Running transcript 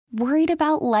Worried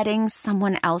about letting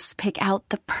someone else pick out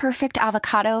the perfect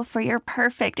avocado for your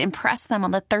perfect impress them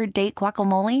on the third date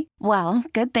guacamole? Well,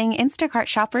 good thing Instacart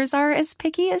shoppers are as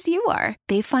picky as you are.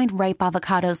 They find ripe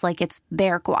avocados like it's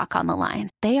their guac on the line.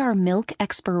 They are milk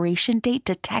expiration date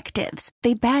detectives.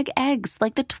 They bag eggs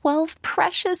like the 12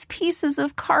 precious pieces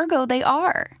of cargo they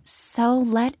are. So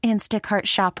let Instacart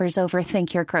shoppers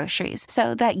overthink your groceries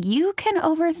so that you can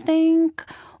overthink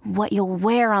what you'll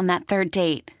wear on that third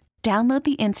date. Download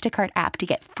the Instacart app to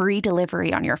get free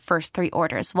delivery on your first 3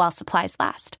 orders while supplies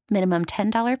last. Minimum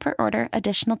 $10 per order.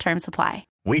 Additional terms apply.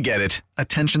 We get it.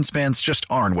 Attention spans just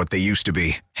aren't what they used to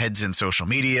be. Heads in social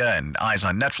media and eyes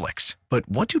on Netflix. But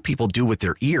what do people do with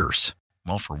their ears?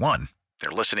 Well, for one, they're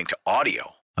listening to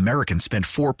audio. Americans spend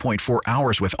 4.4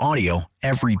 hours with audio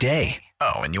every day.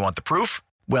 Oh, and you want the proof?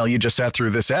 Well, you just sat through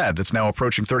this ad that's now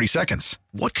approaching 30 seconds.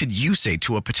 What could you say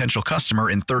to a potential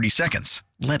customer in 30 seconds?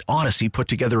 Let Odyssey put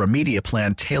together a media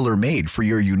plan tailor-made for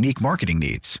your unique marketing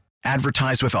needs.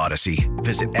 Advertise with Odyssey.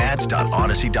 Visit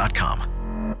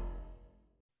ads.odyssey.com.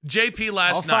 JP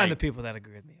last I'll night. I'll find the people that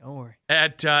agree with me. Don't worry.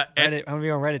 Reddit, I'm going to be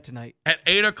on Reddit tonight. At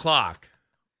 8 o'clock,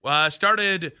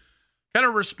 started kind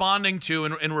of responding to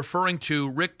and referring to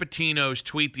Rick Pitino's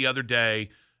tweet the other day.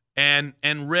 And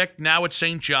Rick, now at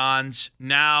St. John's,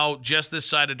 now just this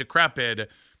side of decrepit,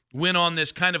 went on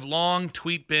this kind of long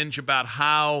tweet binge about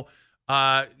how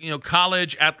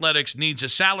college athletics needs a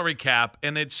salary cap,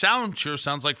 and it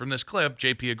sounds like from this clip,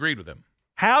 JP agreed with him.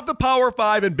 Have the Power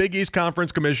 5 and Big East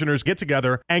Conference commissioners get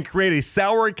together and create a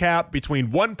salary cap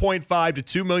between $1.5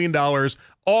 to $2 million,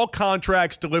 all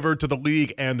contracts delivered to the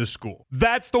league and the school.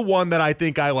 That's the one that I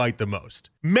think I like the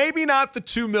most. Maybe not the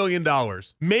 $2 million.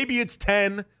 Maybe it's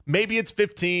 10, maybe it's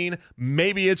 15,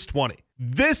 maybe it's 20.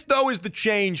 This, though, is the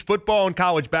change football and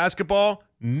college basketball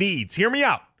needs. Hear me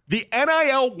out. The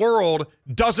NIL world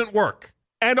doesn't work.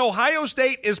 And Ohio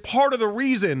State is part of the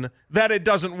reason that it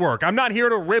doesn't work. I'm not here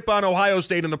to rip on Ohio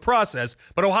State in the process,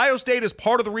 but Ohio State is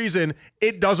part of the reason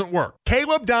it doesn't work.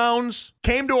 Caleb Downs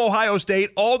came to Ohio State.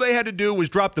 All they had to do was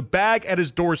drop the bag at his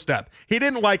doorstep. He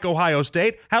didn't like Ohio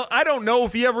State. Hell, I don't know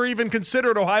if he ever even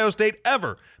considered Ohio State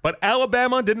ever. But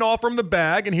Alabama didn't offer him the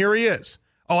bag, and here he is.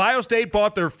 Ohio State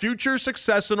bought their future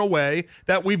success in a way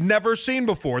that we've never seen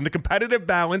before, and the competitive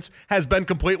balance has been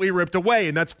completely ripped away,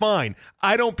 and that's fine.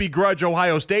 I don't begrudge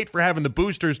Ohio State for having the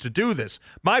boosters to do this.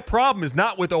 My problem is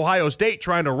not with Ohio State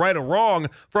trying to right a wrong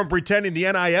from pretending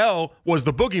the NIL was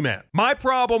the boogeyman. My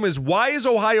problem is, why is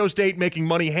Ohio State making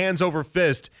money hands over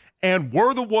fist, and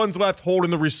we're the ones left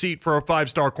holding the receipt for a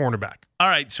 5-star cornerback? All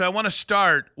right, so I want to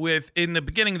start with, in the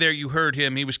beginning there, you heard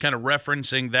him. He was kind of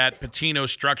referencing that Pitino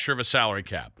structure of a salary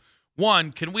cap.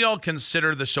 One, can we all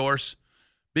consider the source?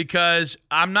 Because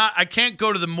I can't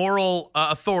go to the moral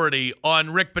authority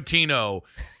on Rick Pitino,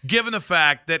 given the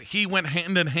fact that he went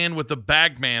hand in hand with the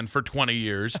Bagman for 20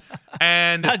 years.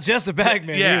 And not just a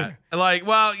Bagman. Yeah.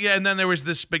 And then there was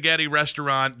this spaghetti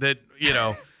restaurant that,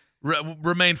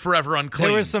 remained forever unclean.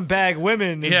 There was some bag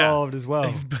women involved as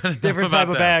well. Different type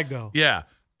of bag, though. Yeah.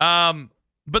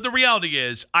 But the reality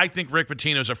is, I think Rick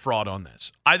Pitino's a fraud on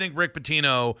this. I think Rick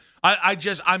Pitino,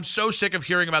 I'm so sick of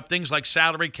hearing about things like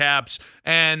salary caps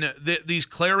and these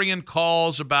clarion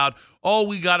calls about,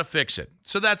 we got to fix it.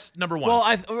 So that's number one.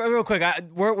 Well, real quick,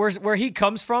 where he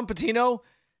comes from, Pitino,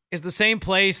 is the same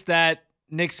place that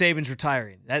Nick Saban's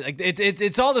retiring.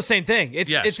 It's all the same thing.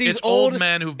 It's these old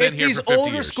men who've been here for 50 years. It's these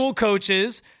older school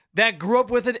coaches that grew up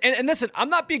with it. And listen, I'm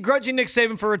not begrudging Nick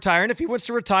Saban for retiring. If he wants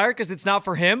to retire because it's not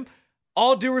for him,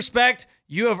 all due respect,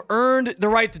 you have earned the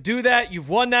right to do that. You've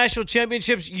won national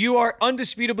championships. You are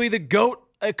undisputably the GOAT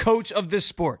coach of this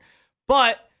sport.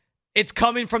 But it's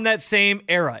coming from that same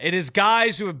era. It is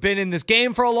guys who have been in this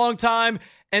game for a long time,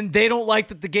 and they don't like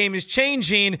that the game is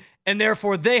changing, and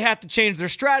therefore they have to change their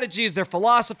strategies, their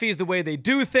philosophies, the way they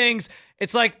do things.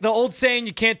 It's like the old saying,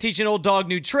 you can't teach an old dog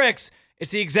new tricks.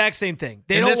 It's the exact same thing.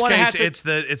 In this case, it's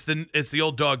the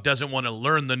old dog doesn't want to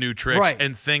learn the new tricks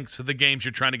and thinks the games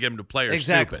you're trying to get him to play are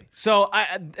stupid. So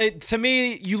to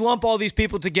me, you lump all these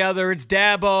people together. It's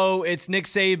Dabo, it's Nick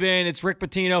Saban, it's Rick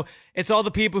Pitino. It's all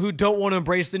the people who don't want to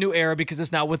embrace the new era because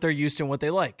it's not what they're used to and what they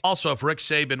like. Also, if Rick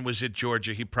Saban was at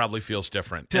Georgia, he probably feels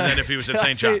different. And then if he was at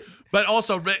St. John. But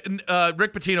also, Rick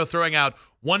Pitino throwing out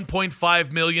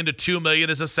 $1.5 million to $2 million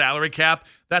as a salary cap,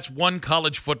 that's one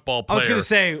college football player. I was going to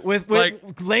say, with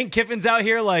Lane Kiffin's out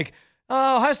here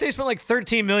Ohio State spent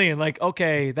 $13 million.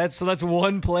 Okay, that's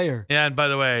one player. Yeah, and by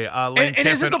the way, Lane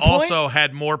Kiffin also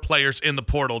had more players in the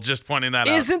portal, just pointing that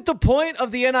out. Isn't the point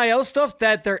of the NIL stuff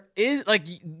that there is,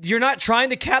 you're not trying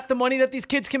to cap the money that these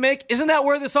kids can make? Isn't that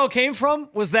where this all came from?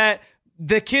 Was that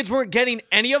the kids weren't getting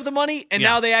any of the money, and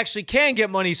now they actually can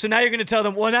get money. So now you're going to tell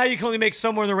them, well, now you can only make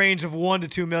somewhere in the range of $1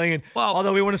 to $2 million. Well,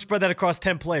 although we want to spread that across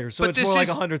 10 players, so it's more like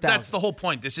 100,000. That's the whole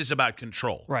point. This is about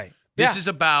control, right? This is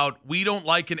about, we don't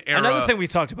like an era. Another thing we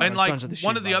talked about, and like Sons of the Sheep,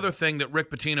 one of the other thing that Rick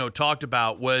Pitino talked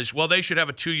about was, well, they should have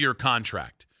a 2-year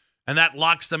contract, and that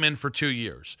locks them in for 2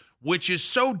 years, which is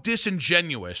so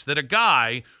disingenuous that a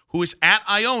guy who is at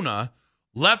Iona,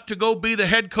 left to go be the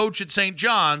head coach at St.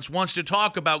 John's, wants to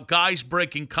talk about guys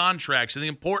breaking contracts and the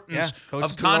importance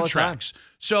of contracts.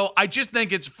 So I just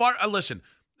think it's listen,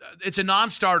 it's a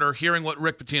non-starter hearing what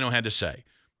Rick Pitino had to say.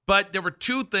 But there were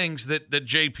two things that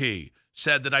JP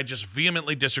said that I just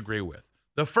vehemently disagree with.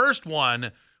 The first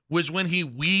one was when he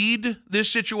weed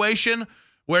this situation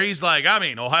where he's like, I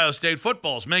mean, Ohio State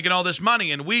football's making all this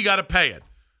money and we got to pay it.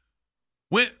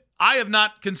 I have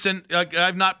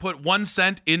not put 1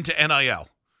 cent into NIL.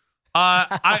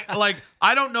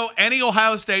 I don't know any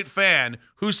Ohio State fan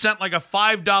who sent like a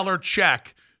 $5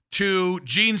 check to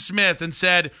Gene Smith and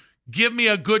said, give me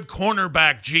a good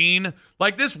cornerback, Gene.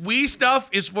 Like, this we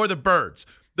stuff is for the birds.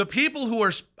 The people who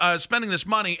are spending this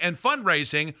money and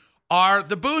fundraising are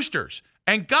the boosters.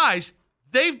 And guys,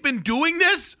 they've been doing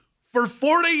this for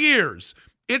 40 years.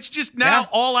 It's just now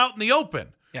all out in the open.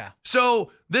 Yeah.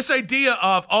 So this idea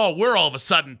of, we're all of a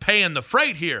sudden paying the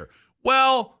freight here.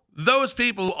 Well, those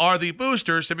people who are the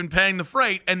boosters have been paying the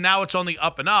freight, and now it's on the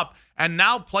up and up, and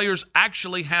now players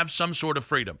actually have some sort of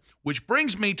freedom, which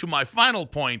brings me to my final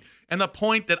point, and the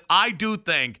point that I do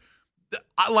think,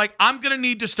 I'm going to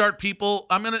need to start people,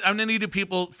 I'm going to need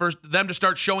people for them to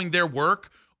start showing their work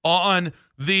on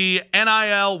the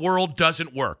NIL world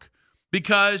doesn't work.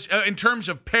 Because in terms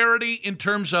of parity, in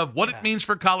terms of what it means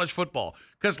for college football.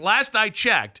 Because last I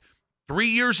checked, 3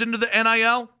 years into the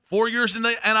NIL, 4 years into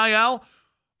the NIL,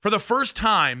 for the first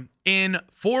time in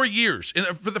 4 years,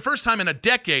 for the first time in a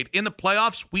decade in the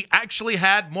playoffs, we actually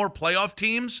had more playoff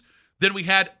teams than we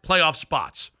had playoff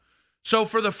spots. So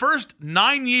for the first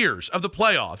 9 years of the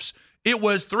playoffs, it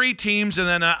was 3 teams, and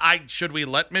then should we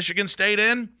let Michigan State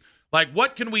in? Like,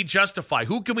 what can we justify?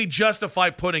 Who can we justify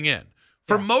putting in?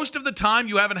 For most of the time,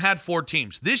 you haven't had 4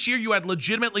 teams. This year, you had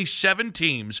legitimately 7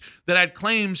 teams that had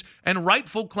claims and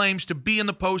rightful claims to be in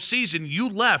the postseason. You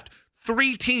left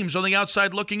 3 teams on the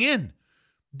outside looking in.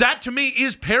 That, to me,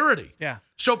 is parity. Yeah.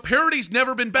 So parity's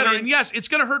never been better. And yes, it's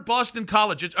going to hurt Boston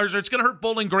College. It's going to hurt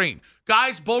Bowling Green.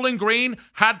 Guys, Bowling Green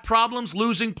had problems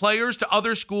losing players to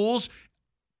other schools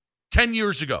 10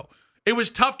 years ago. It was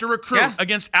tough to recruit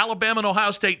against Alabama and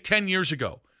Ohio State 10 years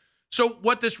ago. So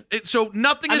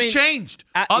nothing has changed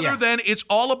other than it's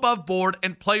all above board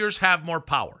and players have more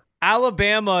power.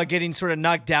 Alabama getting sort of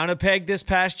knocked down a peg this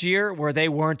past year where they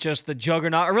weren't just the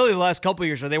juggernaut, or really the last couple of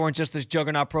years where they weren't just this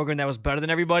juggernaut program that was better than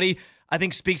everybody, I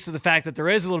think speaks to the fact that there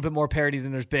is a little bit more parity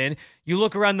than there's been. You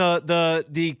look around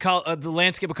the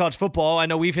landscape of college football, I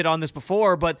know we've hit on this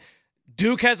before, but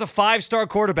Duke has a 5-star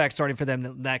quarterback starting for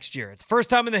them next year. It's the first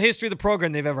time in the history of the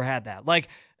program they've ever had that. Like,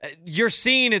 you're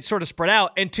seeing it sort of spread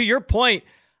out. And to your point,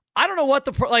 I don't know what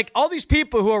all these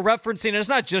people who are referencing, and it's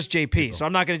not just JP, so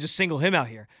I'm not going to just single him out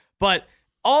here, but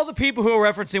all the people who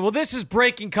are referencing, well, this is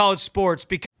breaking college sports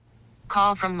because...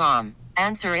 Call from mom.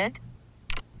 Answer it.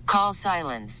 Call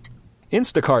silenced.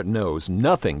 Instacart knows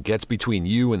nothing gets between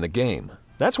you and the game.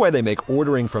 That's why they make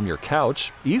ordering from your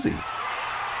couch easy.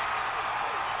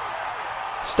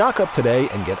 Stock up today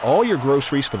and get all your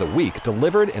groceries for the week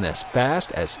delivered in as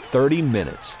fast as 30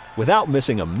 minutes without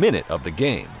missing a minute of the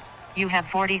game. You have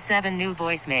 47 new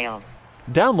voicemails.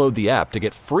 Download the app to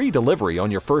get free delivery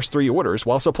on your first 3 orders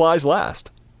while supplies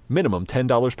last. Minimum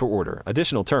 $10 per order.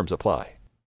 Additional terms apply.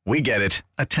 We get it.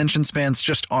 Attention spans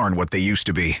just aren't what they used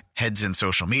to be. Heads in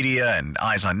social media and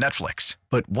eyes on Netflix.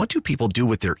 But what do people do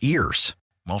with their ears?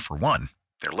 Well, for one,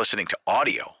 they're listening to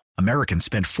audio. Americans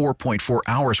spend 4.4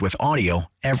 hours with audio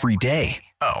every day.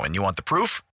 Oh, and you want the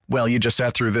proof? Well, you just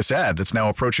sat through this ad that's now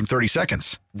approaching 30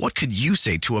 seconds. What could you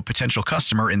say to a potential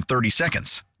customer in 30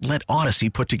 seconds? Let Odyssey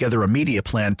put together a media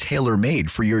plan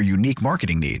tailor-made for your unique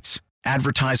marketing needs.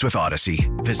 Advertise with Odyssey.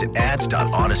 Visit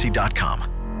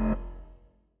ads.odyssey.com.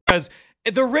 Because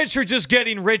the rich are just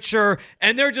getting richer,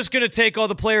 and they're just going to take all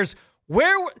the players.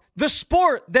 Where the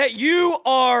sport that you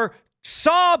are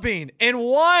sobbing and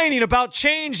whining about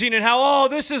changing and how,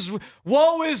 this is,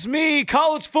 woe is me,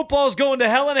 college football is going to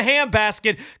hell in a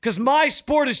handbasket because my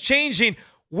sport is changing.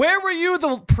 Where were you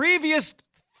the previous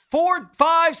 4,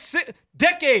 5, 6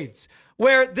 decades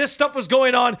where this stuff was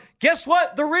going on? guess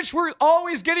what? The rich were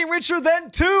always getting richer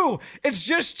then too. It's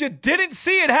just you didn't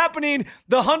see it happening.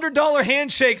 The $100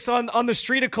 handshakes on the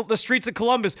streets of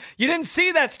Columbus. You didn't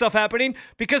see that stuff happening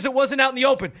because it wasn't out in the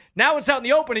open. Now it's out in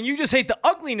the open, and you just hate the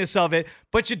ugliness of it,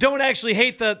 but you don't actually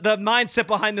hate the mindset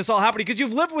behind this all happening because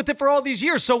you've lived with it for all these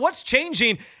years. So what's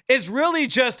changing is really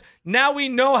just now we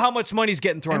know how much money's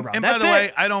getting thrown around. And by the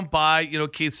way, I don't buy,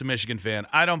 Keith's a Michigan fan.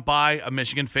 I don't buy a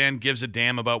Michigan fan gives a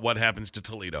damn about what happens to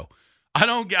Toledo. I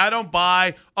don't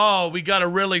buy, we got to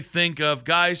really think of,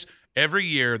 guys, every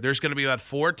year there's going to be about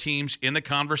 4 teams in the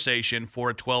conversation for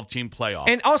a 12-team playoff.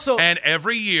 And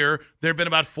every year there have been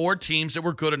about 4 teams that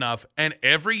were good enough. And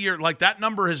every year, like, that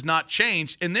number has not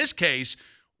changed. In this case,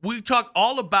 we talk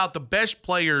all about the best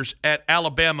players at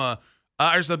Alabama,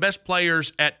 as the best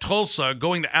players at Tulsa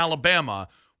going to Alabama.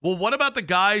 Well, what about the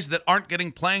guys that aren't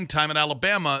getting playing time at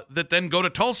Alabama that then go to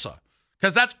Tulsa?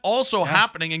 Because that's also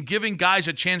happening and giving guys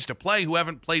a chance to play who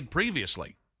haven't played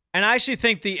previously. And I actually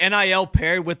think the NIL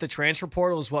paired with the transfer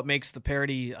portal is what makes the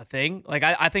parity a thing. Like,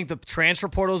 I think the transfer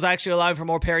portal is actually allowing for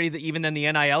more parity even than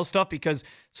the NIL stuff, because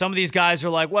some of these guys are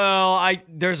like, well,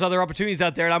 there's other opportunities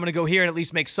out there, and I'm going to go here and at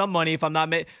least make some money if I'm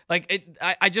not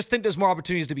I just think there's more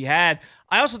opportunities to be had.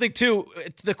 I also think, too,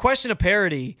 the question of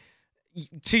parity,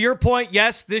 to your point,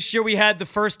 yes, this year we had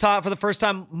for the first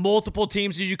time, multiple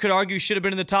teams that you could argue should have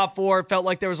been in the top 4. It felt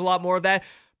like there was a lot more of that.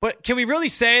 But can we really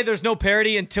say there's no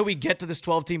parity until we get to this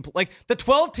 12-team? Like, the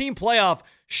 12-team playoff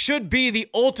should be the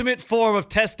ultimate form of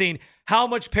testing how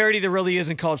much parity there really is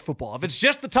in college football. If it's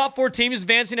just the top 4 teams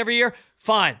advancing every year,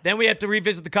 fine. Then we have to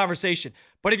revisit the conversation.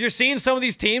 But if you're seeing some of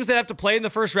these teams that have to play in the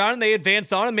first round and they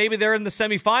advance on and maybe they're in the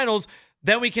semifinals,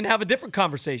 then we can have a different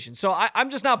conversation. So I'm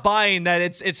just not buying that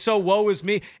it's so woe is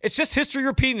me. It's just history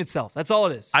repeating itself. That's all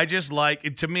it is. I just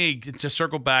like, to me, to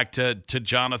circle back to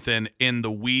Jonathan in the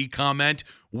we comment,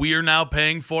 we're now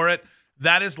paying for it.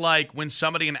 That is like when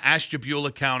somebody in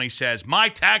Ashtabula County says, my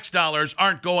tax dollars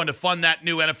aren't going to fund that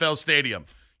new NFL stadium.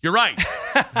 You're right.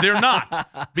 They're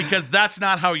not, because that's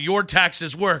not how your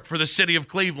taxes work for the city of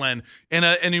Cleveland in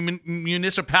a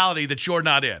municipality that you're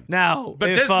not in. Now,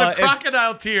 but the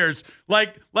crocodile tears,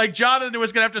 like Jonathan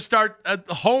was going to have to start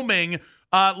homing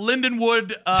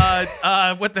Lindenwood,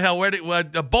 what the hell?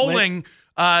 Bowling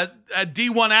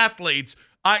D1 athletes.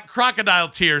 Crocodile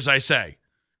tears, I say.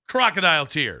 Crocodile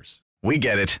tears. We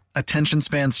get it. Attention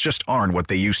spans just aren't what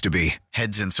they used to be.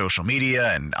 Heads in social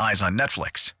media and eyes on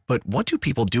Netflix. But what do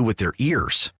people do with their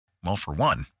ears? Well, for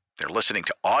one, they're listening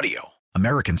to audio.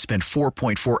 Americans spend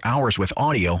 4.4 hours with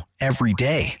audio every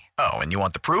day. Oh, and you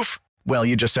want the proof? Well,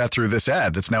 you just sat through this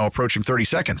ad that's now approaching 30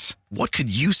 seconds. What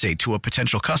could you say to a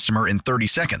potential customer in 30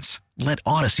 seconds? Let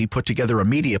Odyssey put together a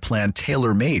media plan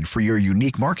tailor-made for your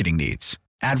unique marketing needs.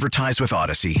 Advertise with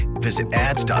Odyssey. Visit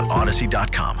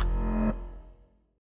ads.odyssey.com.